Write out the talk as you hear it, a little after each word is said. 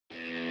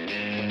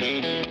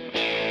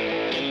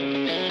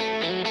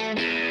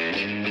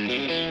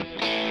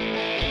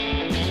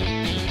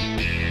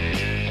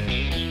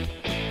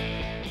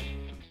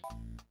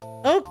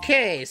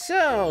Okay,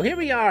 so here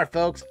we are,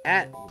 folks,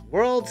 at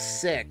World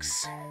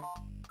 6.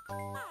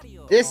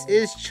 This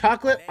is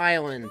Chocolate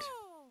Island.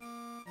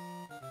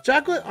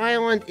 Chocolate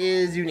Island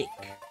is unique.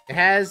 It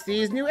has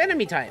these new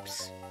enemy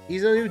types.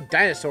 These are new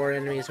dinosaur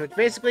enemies, which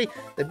basically,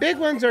 the big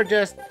ones are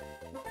just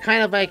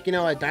kind of like, you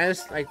know, a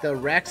dinosaur, like the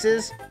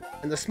Rexes.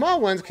 And the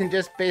small ones can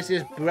just basically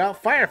just boot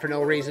out fire for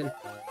no reason.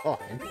 Oh,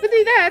 and look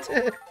at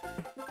that!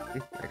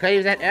 I could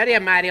use that earlier,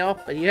 Mario,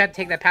 but you had to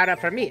take that power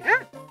up from me.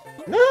 Ah!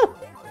 No!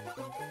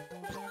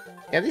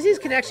 Yeah, these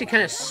can actually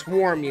kind of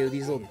swarm you,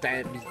 these little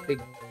these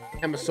big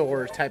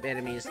Demosaurs type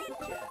enemies.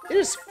 They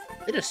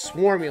just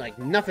swarm you like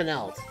nothing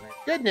else.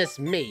 Like, goodness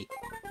me.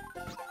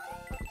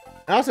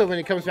 Also, when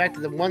it comes back to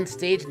the one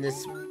stage in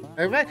this...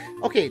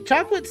 Okay,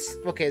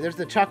 there's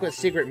the chocolate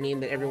secret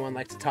meme that everyone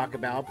likes to talk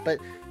about, but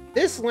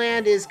this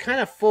land is kind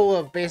of full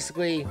of,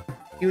 basically,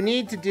 you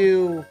need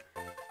to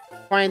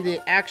find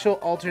the actual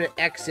alternate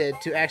exit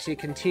to actually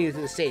continue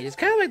through the stage. It's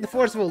kind of like the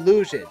Force of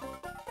Illusion,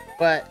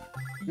 but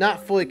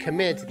not fully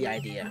committed to the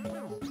idea.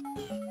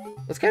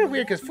 It's kind of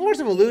weird because Force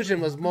of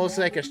Illusion was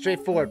mostly like a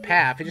straightforward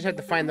path. You just have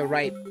to find the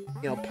right,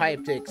 you know,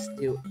 pipe to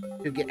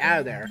get out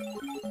of there.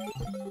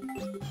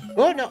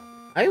 Oh no!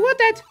 I want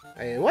that!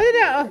 I want it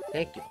now!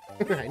 Thank you.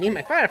 I need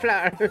my fire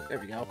flower. There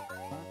we go.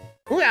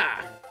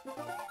 Hoo-yah!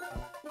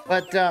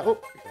 But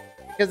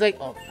because like,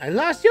 oh, I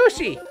lost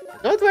Yoshi.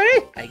 Don't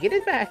worry, I get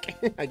it back.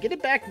 I get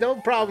it back, no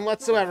problem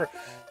whatsoever.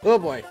 Oh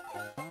boy.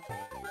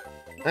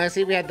 I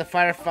see we had the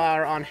fire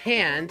flower on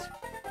hand.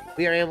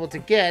 We are able to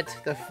get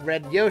the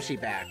red Yoshi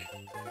back.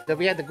 So if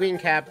we had the green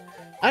cap,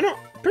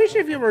 pretty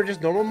sure if you were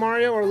just normal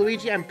Mario or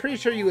Luigi, I'm pretty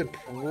sure you would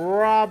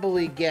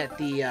probably get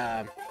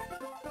the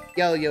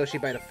yellow Yoshi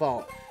by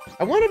default.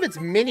 I wonder if it's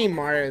mini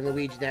Mario and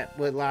Luigi that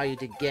would allow you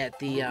to get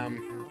the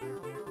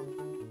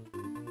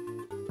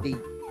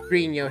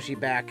green Yoshi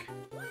back.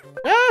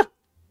 Ah!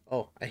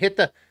 Oh, I hit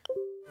the...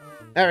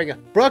 There we go.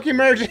 Broke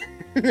immersion!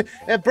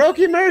 It broke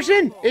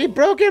immersion! It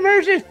broke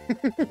immersion!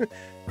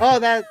 Oh,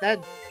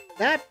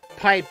 that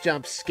pipe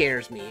jump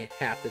scares me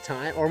half the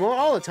time, or more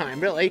all the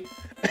time, really.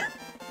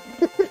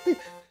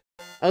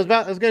 I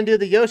was gonna do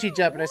the Yoshi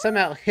jump, and I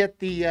somehow hit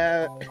the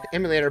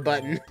emulator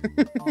button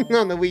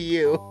on the Wii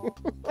U.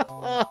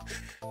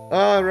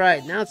 All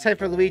right, now it's time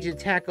for Luigi to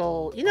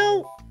tackle. You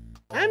know,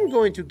 I'm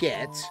going to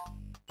get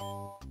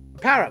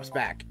power-ups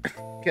back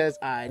because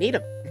I need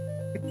them.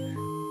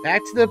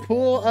 Back to the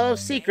pool of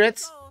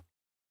secrets.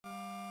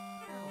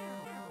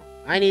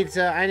 I need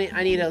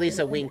at least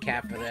a wing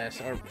cap for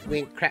this, or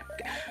wing crap.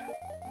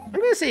 I'm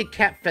gonna say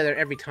cap feather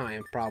every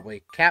time,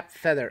 probably. Cap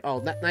feather. Oh,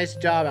 nice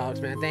job,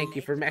 Alexman. Thank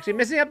you for actually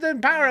messing up the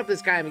power up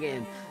this time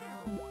again.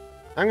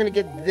 I'm gonna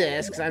get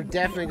this because I'm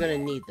definitely gonna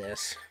need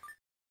this.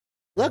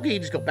 Luckily, you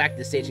just go back to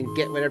the stage and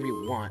get whatever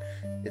you want.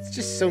 It's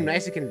just so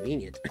nice and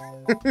convenient.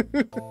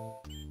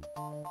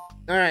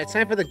 All right, it's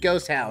time for the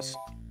ghost house.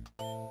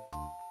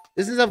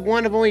 This is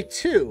one of only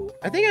two.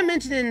 I think I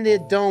mentioned in the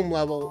Dome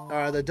level,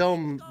 or the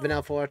Dome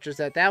Vanilla Fortress,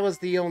 that was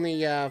the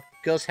only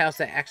ghost house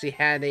that actually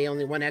had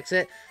only one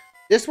exit.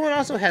 This one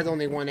also has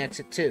only one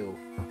exit, too.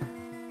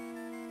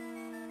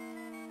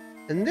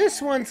 And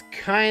this one's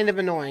kind of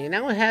annoying. And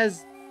now it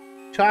has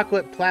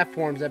chocolate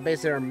platforms that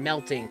basically are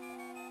melting.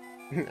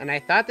 And I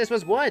thought this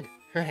was wood.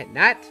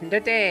 Not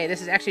today.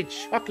 This is actually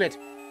chocolate.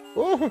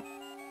 Ooh.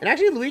 And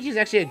actually, Luigi's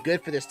actually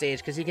good for this stage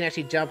because he can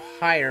actually jump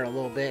higher a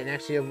little bit and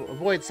actually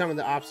avoid some of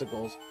the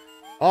obstacles.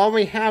 All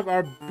we have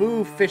our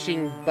boo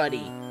fishing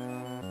buddy.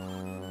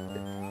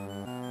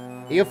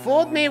 You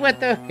fooled me with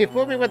the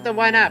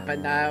 1-up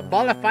and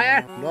ball of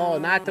fire? No,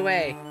 not the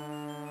way.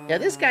 Yeah,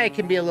 this guy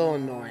can be a little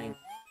annoying.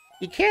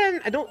 He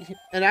can.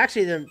 And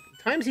actually, the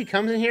times he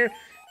comes in here,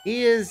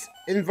 he is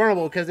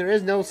invulnerable because there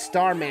is no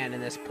Starman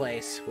in this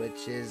place,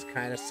 which is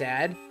kind of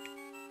sad.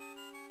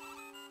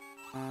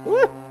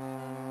 Woo!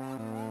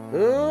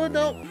 Oh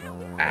no!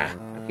 Ah,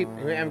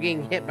 I'm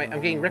getting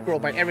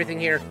rickrolled by everything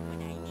here.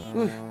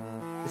 Oof,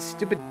 this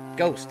stupid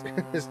ghost.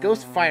 This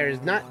ghost fire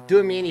is not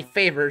doing me any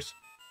favors.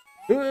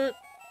 No!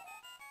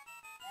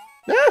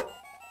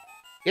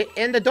 Get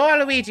in the door,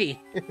 Luigi.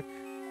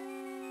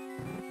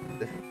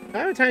 How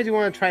many times do you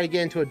want to try to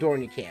get into a door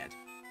and you can't?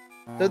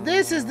 So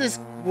this is this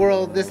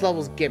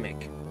level's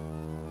gimmick.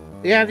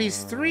 You have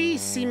these 3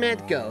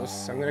 cement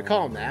ghosts. I'm gonna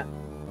call them that.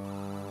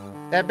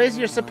 That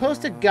basically you're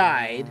supposed to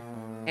guide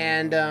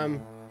and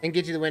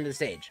get you the win to the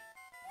stage.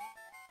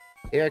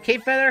 You have a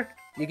cape feather,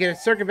 you can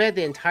circumvent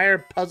the entire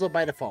puzzle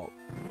by default.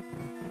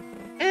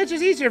 And it's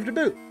just easier to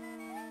boot.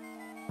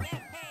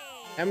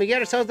 And we get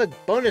ourselves a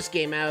bonus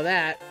game out of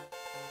that.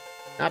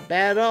 Not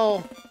bad at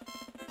all.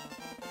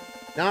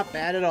 Not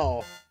bad at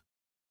all.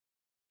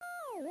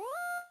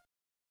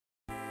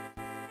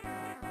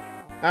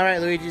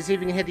 Alright, Luigi, see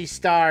if you can hit these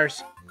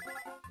stars.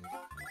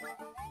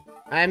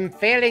 I'm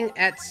failing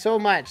at so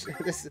much.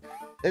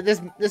 This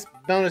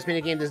bonus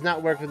minigame does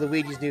not work with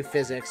Luigi's new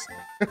physics.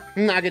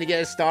 I'm not gonna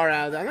get a star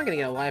out of that. I'm not gonna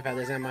get a life out of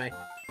this, am I?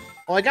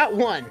 Oh, I got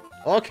one.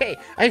 Okay,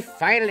 I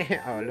finally...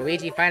 Oh,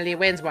 Luigi finally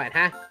wins one,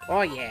 huh?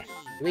 Oh, yeah.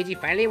 Luigi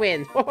finally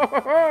wins.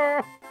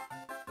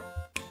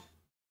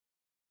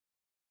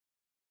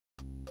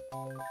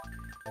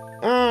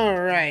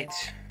 Alright.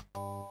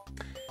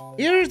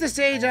 Here's the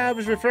stage I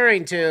was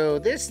referring to.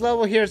 This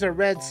level here is a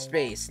red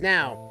space.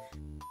 Now,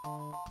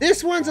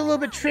 this one's a little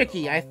bit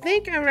tricky. I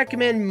think I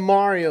recommend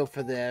Mario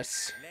for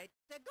this.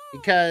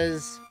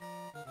 Because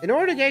in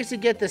order to actually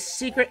get the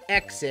secret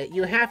exit,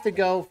 you have to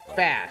go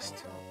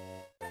fast.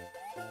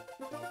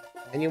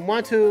 And you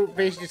want to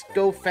basically just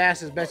go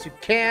fast as best you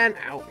can.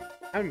 Ow.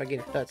 How am I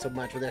getting hurt so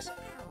much with this?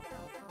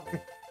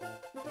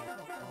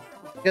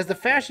 Because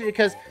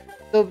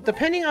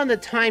depending on the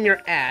time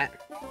you're at,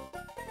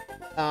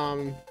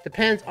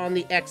 depends on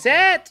the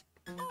exit.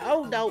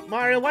 Oh no,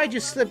 Mario, why'd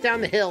you slip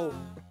down the hill?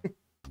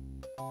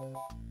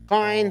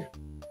 Fine.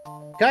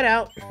 Cut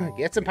out.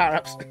 Get some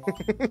power-ups.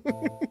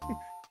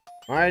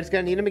 Mario's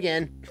gonna need them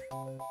again.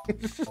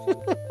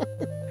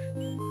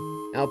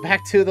 Now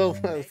back to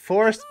the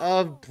Forest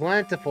of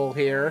Plentiful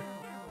here.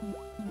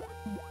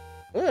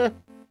 Don't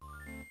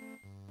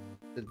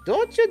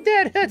you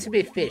dare hurt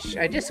me, fish.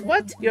 I just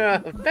want your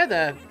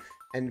feather.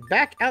 And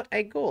back out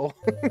I go.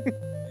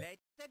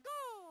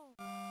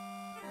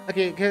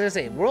 Okay, because I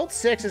say, World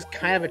 6 is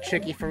kind of a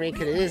tricky for me,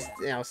 because it is,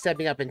 you know,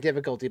 stepping up in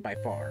difficulty by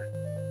far.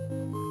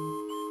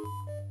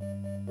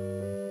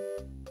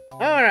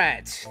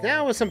 Alright,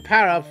 now with some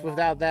power-ups with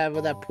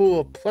that pool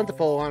of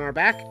Plentiful on our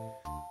back.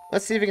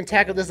 Let's see if we can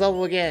tackle this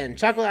level again.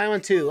 Chocolate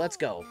Island 2, let's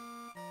go.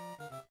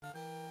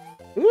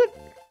 Whoop.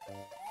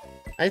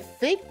 I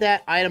think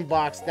that item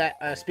box,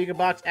 that speaker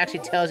box,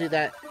 actually tells you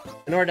that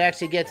in order to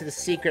actually get to the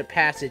secret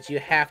passage, you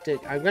have to...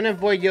 I'm going to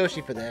avoid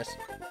Yoshi for this.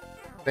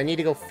 But I need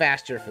to go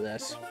faster for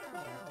this.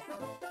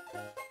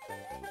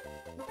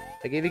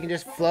 Like, if you can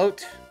just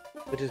float,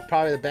 which is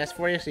probably the best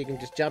for you, so you can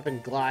just jump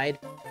and glide.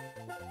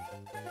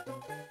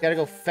 Gotta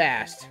go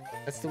fast.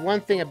 That's the one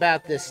thing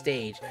about this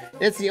stage.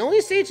 And it's the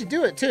only stage to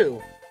do it,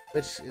 too.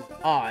 Which is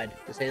odd,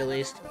 to say the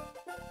least.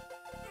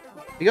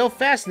 If you go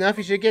fast enough,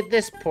 you should get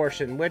this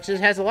portion, which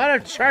has a lot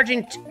of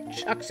charging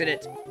chucks in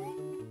it.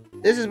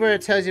 This is where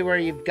it tells you where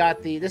you've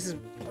got the... This is...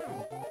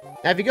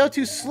 Now, if you go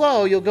too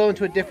slow, you'll go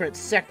into a different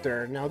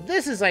sector. Now,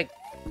 this is like...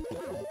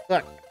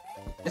 Look.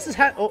 This is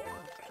how... Oh.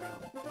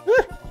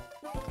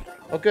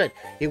 Oh, good.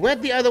 He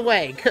went the other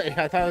way. Good.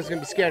 I thought I was going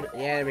to be scared.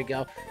 Yeah, there we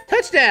go.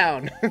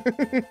 Touchdown!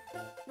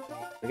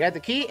 We got the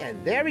key,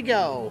 and there we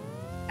go.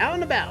 Out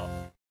and about.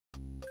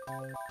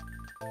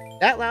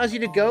 That allows you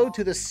to go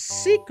to the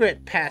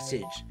secret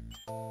passage.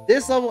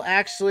 This level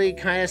actually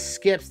kind of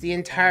skips the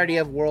entirety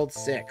of World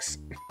 6.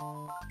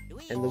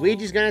 And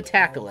Luigi's going to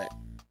tackle it.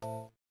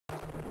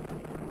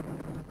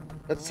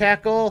 Let's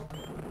tackle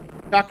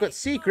Chocolate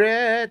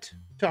Secret.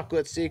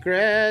 Chocolate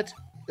Secret.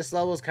 This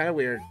level is kind of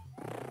weird.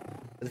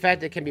 The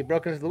fact that it can be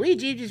broken with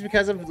Luigi just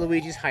because of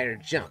Luigi's higher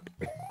jump.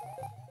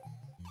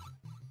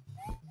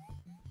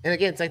 And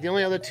again, it's like the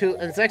only other two,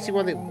 and it's actually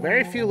one of the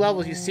very few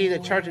levels you see the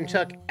Charge and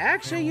Chuck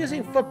actually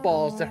using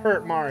footballs to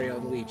hurt Mario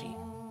and Luigi.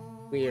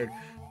 Weird.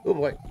 Oh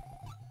boy.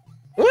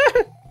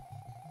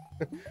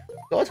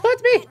 Don't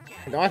hurt me!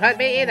 Don't hurt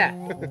me either!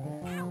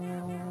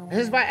 This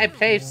is why I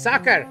play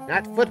soccer,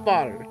 not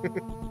football.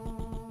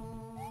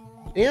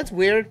 You know what's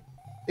weird?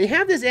 They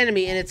have this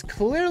enemy, and it's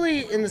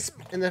clearly in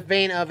the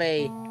vein of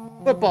a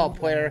football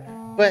player,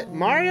 but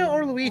Mario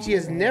or Luigi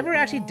has never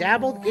actually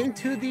dabbled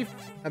into the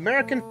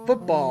American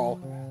football.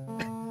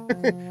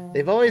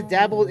 They've always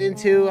dabbled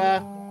into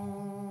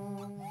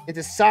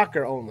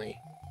soccer only.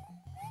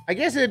 I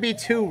guess it'd be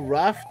too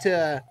rough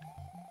to...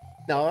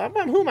 No,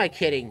 who am I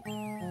kidding?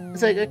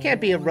 It's like, it can't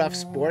be a rough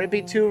sport.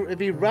 It'd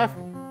be rough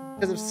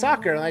because of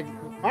soccer. Like,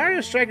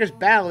 Mario Strikers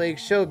Battle League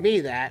showed me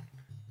that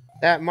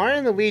Mario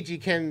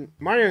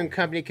and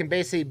company can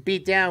basically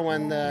beat down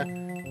when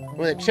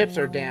the chips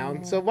are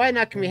down. So why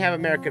not can we have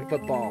American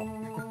football?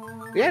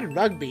 We had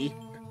rugby.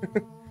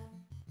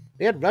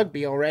 We had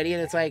rugby already,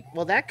 and it's like,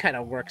 well, that kind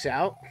of works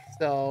out.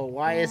 So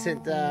why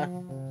isn't have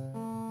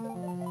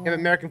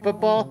American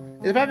football?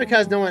 It's probably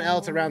because no one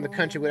else around the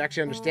country would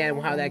actually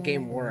understand how that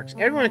game works.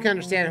 Everyone can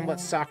understand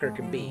what soccer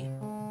can be.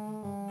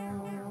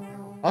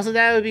 Also,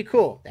 that would be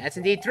cool. That's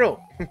indeed true.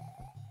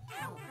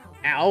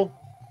 Ow.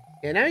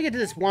 Yeah, now we get to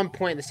this one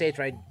point in the stage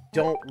where I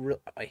don't really...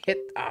 I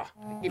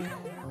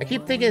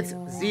keep thinking it's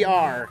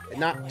ZR, and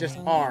not just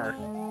R.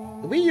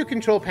 The Wii U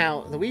control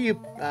panel... The Wii U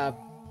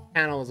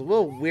panel is a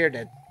little weird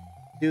to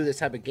do this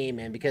type of game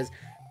in, because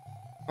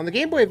on the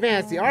Game Boy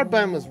Advance, the R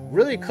button was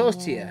really close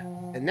to you.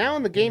 And now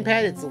on the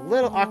gamepad, it's a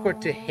little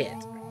awkward to hit.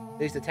 At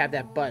least to tap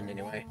that button,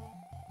 anyway.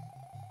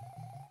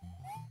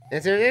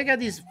 And so they got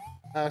these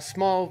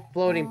small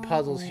floating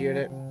puzzles here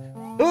that...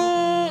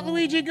 Oh,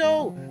 Luigi,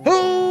 go!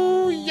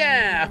 Oh,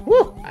 yeah!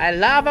 Woo! I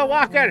love a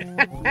walker!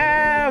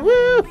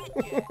 Woo!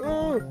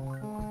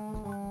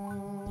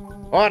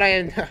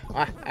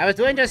 I was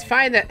doing just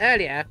fine there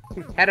earlier.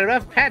 Had a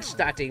rough patch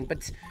starting,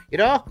 but, you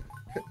know,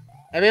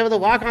 I'm able to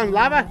walk on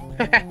lava?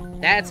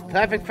 That's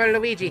perfect for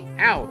Luigi.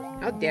 Ow!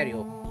 How dare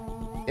you?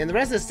 And the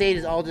rest of the stage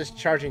is all just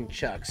charging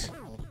chucks.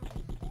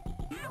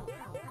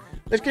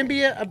 which can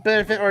be a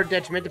benefit or a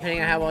detriment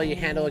depending on how well you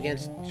handle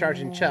against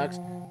charging chucks.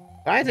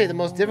 But I'd say the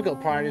most difficult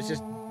part is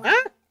just...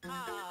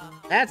 Ah!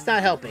 That's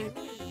not helping.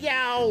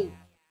 Yow!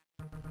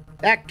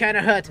 That kind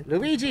of hurt.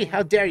 Luigi,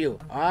 how dare you?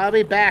 I'll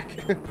be back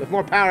with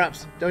more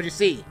power-ups, don't you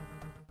see?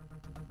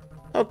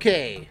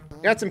 Okay,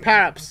 got some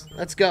power-ups.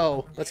 Let's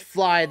go. Let's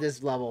fly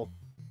this level.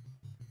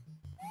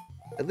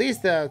 At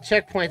least the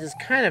checkpoint is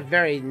kind of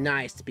very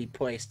nice to be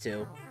placed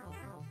to.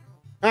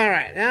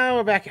 Alright, now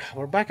we're back.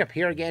 We're back up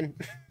here again.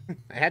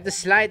 I had to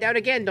slide down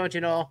again, don't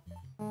you know?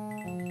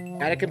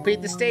 Gotta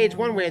complete the stage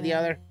one way or the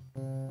other.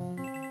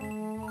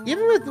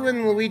 Even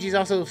when Luigi's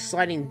also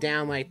sliding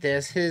down like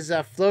this, his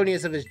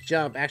floatiness of his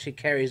jump actually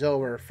carries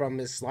over from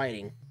his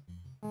sliding.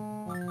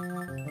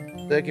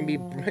 So it can be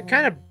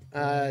kind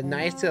of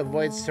nice to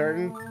avoid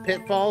certain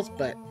pitfalls,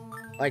 but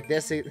like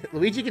this,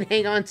 Luigi can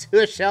hang on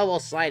to a shell while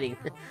sliding.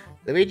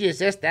 Luigi is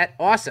just that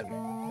awesome.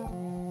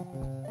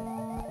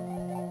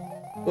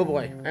 Oh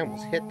boy, I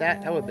almost hit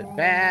that. That would have been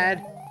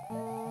bad.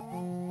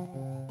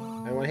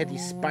 I want to hit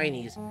these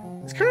spinies.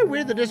 It's kind of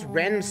weird that there's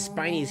random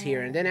spinies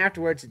here, and then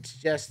afterwards it's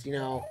just, you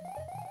know,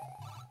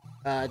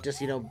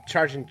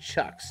 charging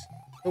chucks.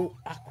 So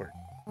awkward.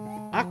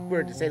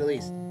 Awkward, to say the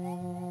least.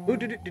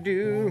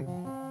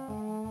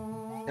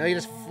 Now you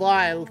just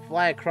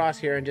fly across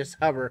here and just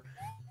hover.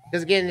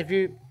 Because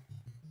again,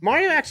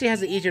 Mario actually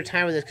has an easier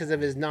time with this because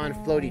of his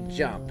non-floaty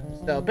jump.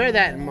 So bear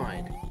that in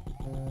mind.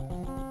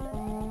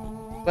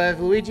 But if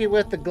Luigi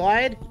with the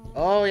glide,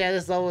 oh yeah,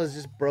 this level is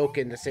just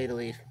broken, to say the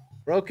least.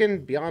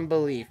 Broken beyond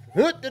belief.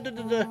 Oh,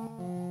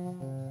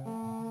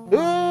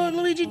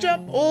 Luigi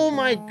jump! Oh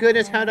my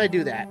goodness, how did I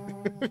do that?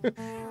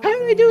 How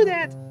did I do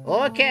that?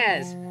 Oh,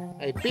 Kaz,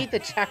 I beat the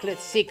chocolate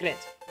secret.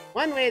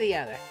 One way or the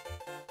other.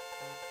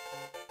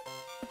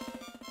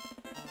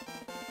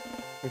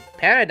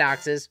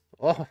 Paradoxes.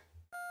 Oh,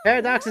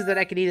 paradoxes that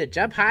I can either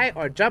jump high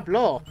or jump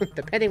low,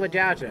 depending what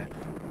you're after.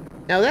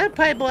 Now that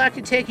pipe will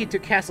actually take you to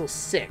Castle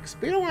 6,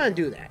 but you don't want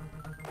to do that.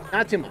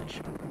 Not too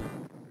much.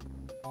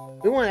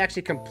 We want to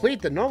actually complete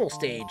the normal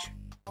stage.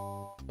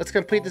 Let's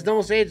complete this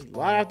normal stage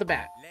right off the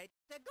bat.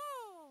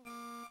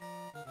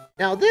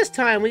 Now this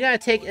time we gotta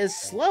take as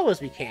slow as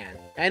we can.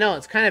 I know,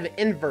 it's kind of an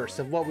inverse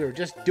of what we were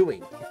just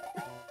doing.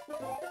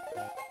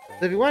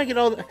 So if you want to get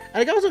all the...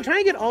 Like also trying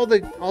to get all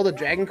the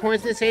dragon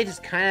coins in this stage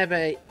is kind of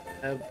a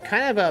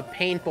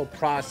painful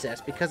process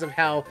because of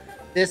how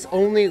this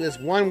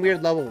one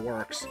weird level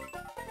works.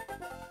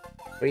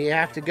 Where you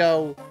have to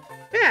go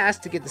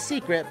fast to get the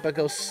secret, but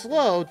go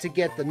slow to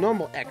get the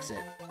normal exit.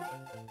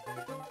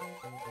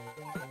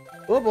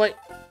 Oh boy.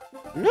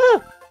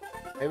 No!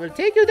 I will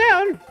take you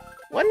down!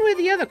 One way or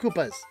the other,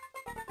 Koopas.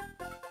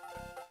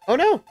 Oh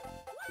no!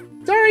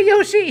 Sorry,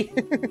 Yoshi!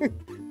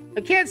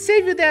 I can't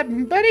save you there,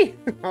 buddy!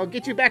 I'll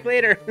get you back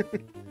later.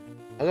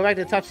 I'll go back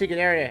to the top secret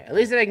area. At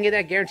least then I can get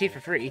that guaranteed for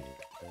free.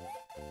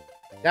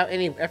 Without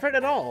any effort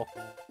at all.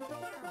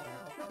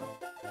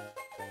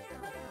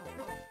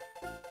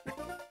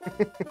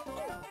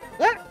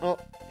 Ah! Oh,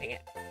 dang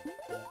it.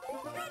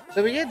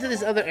 So we get to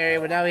this other area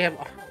where now we have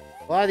a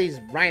lot of these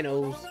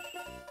rhinos.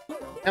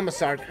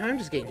 Emissars. I'm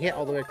just getting hit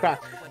all the way across.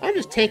 I'm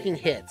just taking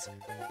hits.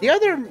 The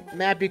other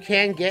map you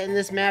can get in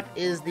this map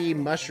is the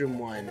mushroom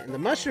one. And the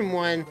mushroom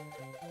one,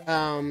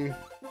 yeah,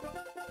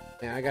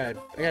 I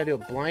gotta do a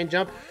blind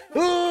jump.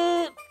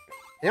 Ooh!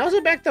 And also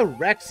back to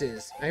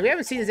Rex's. We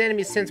haven't seen his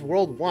enemies since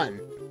World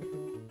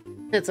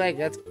 1. It's like,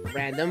 that's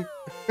random.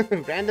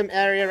 Random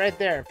area right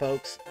there,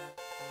 folks.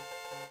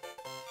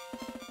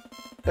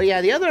 But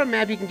yeah, the other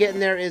map you can get in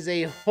there is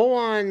a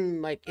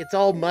whole-on, like, it's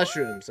all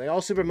mushrooms. Like,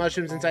 all super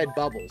mushrooms inside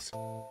bubbles.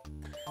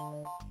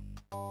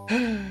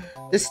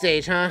 This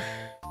stage, huh?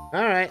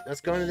 Alright,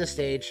 let's go into this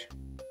stage.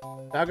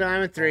 Dogger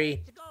Island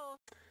 3.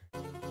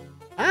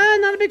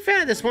 Not a big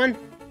fan of this one.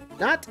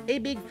 Not a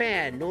big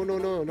fan.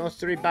 No,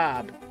 sorry,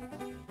 Bob.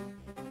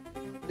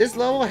 This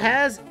level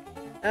has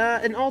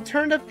an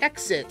alternative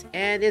exit,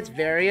 and it's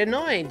very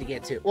annoying to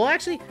get to. Well,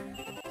 actually,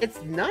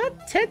 it's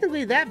not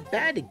technically that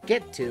bad to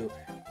get to.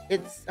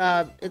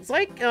 It's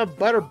like a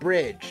butter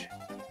bridge,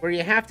 where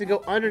you have to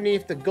go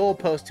underneath the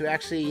goalpost to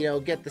actually, you know,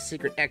 get the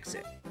secret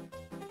exit,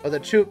 or the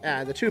true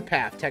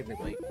path,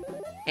 technically.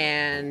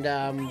 And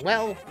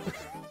well,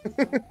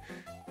 at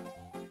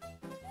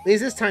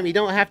least this time you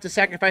don't have to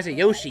sacrifice a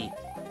Yoshi. You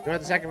don't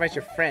have to sacrifice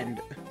your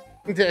friend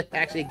to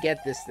actually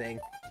get this thing.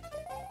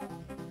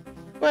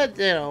 But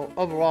you know,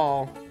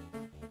 overall,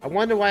 I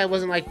wonder why it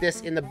wasn't like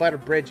this in the butter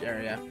bridge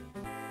area.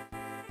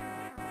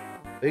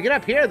 When you get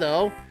up here,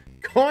 though.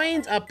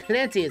 Coins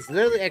aplenty. It's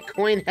literally a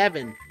coin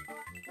heaven.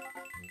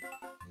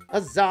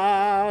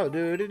 Huzzah!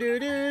 There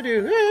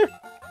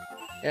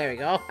we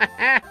go.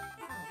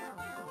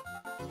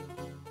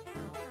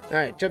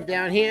 Alright, jump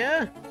down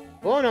here.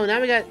 Oh no,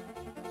 now we got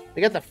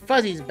the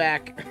fuzzies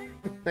back.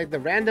 Like the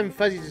random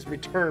fuzzies just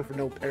return for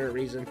no apparent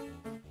reason.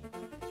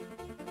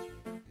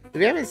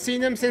 We haven't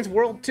seen them since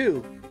World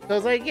 2. So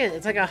it's like, again,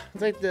 it's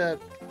like the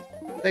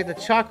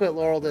chocolate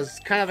world is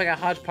kind of like a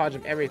hodgepodge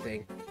of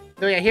everything.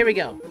 So yeah, here we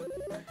go.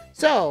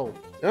 So,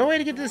 the only way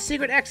to get to the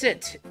secret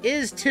exit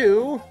is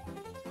to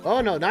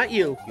Oh no, not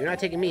you. You're not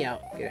taking me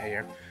out. Get out of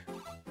here.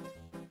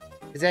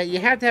 Is that you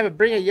have to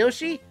bring a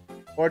Yoshi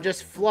or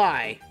just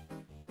fly?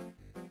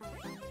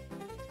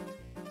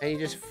 And you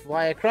just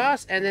fly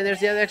across, and then there's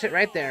the other exit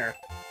right there.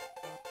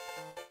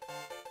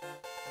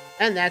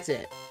 And that's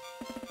it.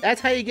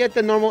 That's how you get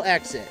the normal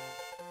exit.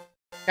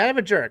 Kind of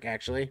a jerk,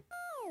 actually.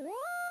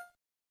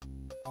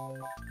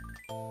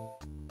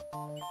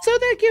 So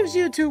that gives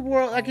you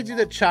I could do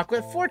the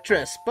Chocolate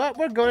Fortress, but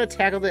we're going to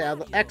tackle the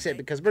other exit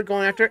because we're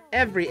going after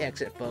every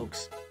exit,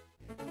 folks.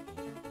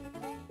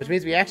 Which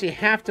means we actually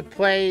have to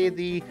play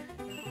the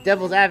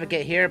devil's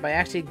advocate here by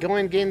actually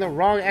getting the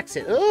wrong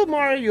exit. Oh,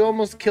 Mario, you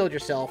almost killed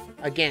yourself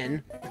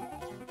again.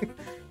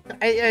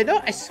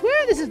 I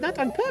swear this is not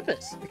on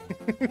purpose.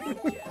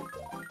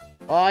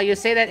 Oh, you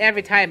say that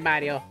every time,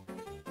 Mario.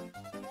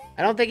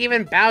 I don't think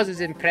even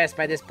Bowser's impressed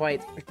by this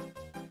point.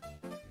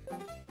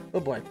 Oh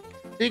boy.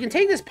 So you can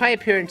take this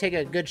pipe here and take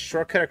a good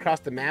shortcut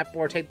across the map,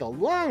 or take the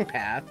long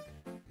path,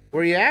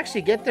 where you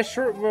actually get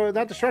the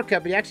not the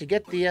shortcut, but you actually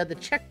get the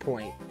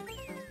checkpoint.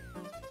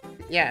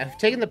 Yeah,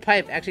 taking the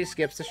pipe actually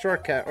skips the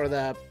shortcut, or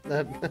the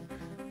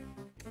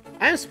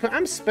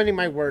I'm spinning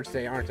my words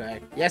today, aren't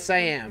I? Yes, I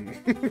am.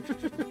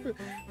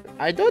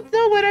 I don't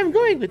know where I'm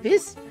going with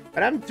this,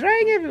 but I'm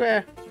trying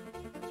everywhere.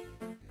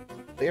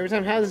 Like every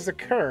time, how does this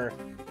occur?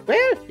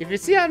 Well, if you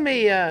see on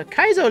my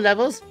Kaizo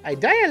levels, I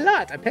die a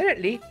lot,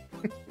 apparently.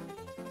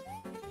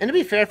 And to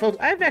be fair, folks,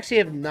 I've actually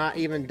have not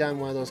even done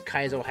one of those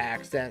Kaizo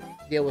hacks that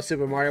deal with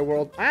Super Mario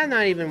World. I'm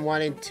not even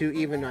wanting to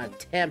even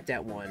attempt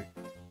at one.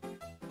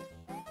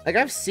 Like,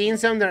 I've seen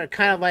some that are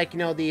kind of like, you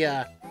know,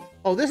 the,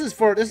 oh, this is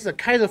a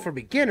Kaizo for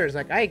beginners.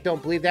 Like, I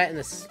don't believe that in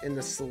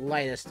the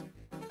slightest.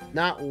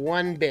 Not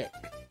one bit.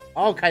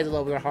 All Kaizo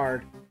levels are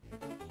hard.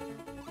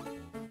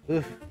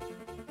 Oof.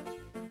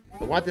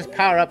 I want this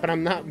power up,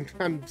 and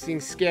I'm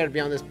being scared to be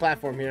on this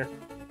platform here.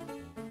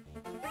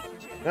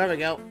 There we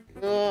go.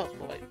 Oh,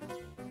 boy.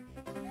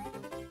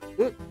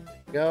 Oop.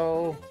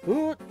 Go.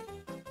 Oop.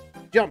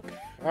 Jump.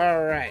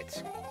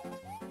 Alright.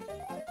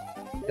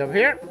 Jump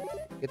here.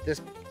 Get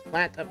this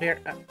plant up here.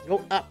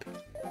 Go up.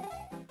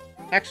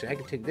 Actually, I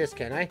can take this,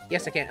 can I?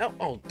 Yes, I can.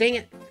 Oh, dang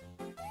it.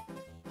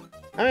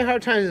 How many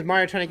hard times is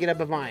Mario trying to get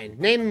up a vine?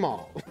 Name them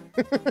all.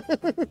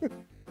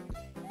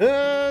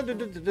 There's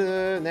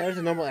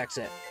the normal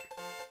exit.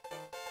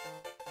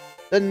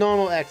 The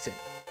normal exit.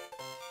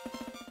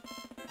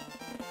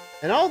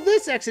 And all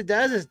this exit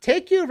does is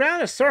take you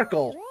around a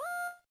circle.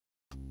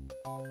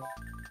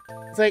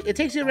 It's like, it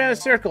takes you around a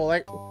circle.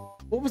 Like,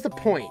 what was the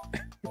point?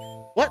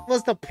 What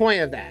was the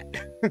point of that?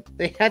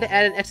 They had to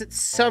add an exit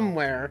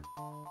somewhere.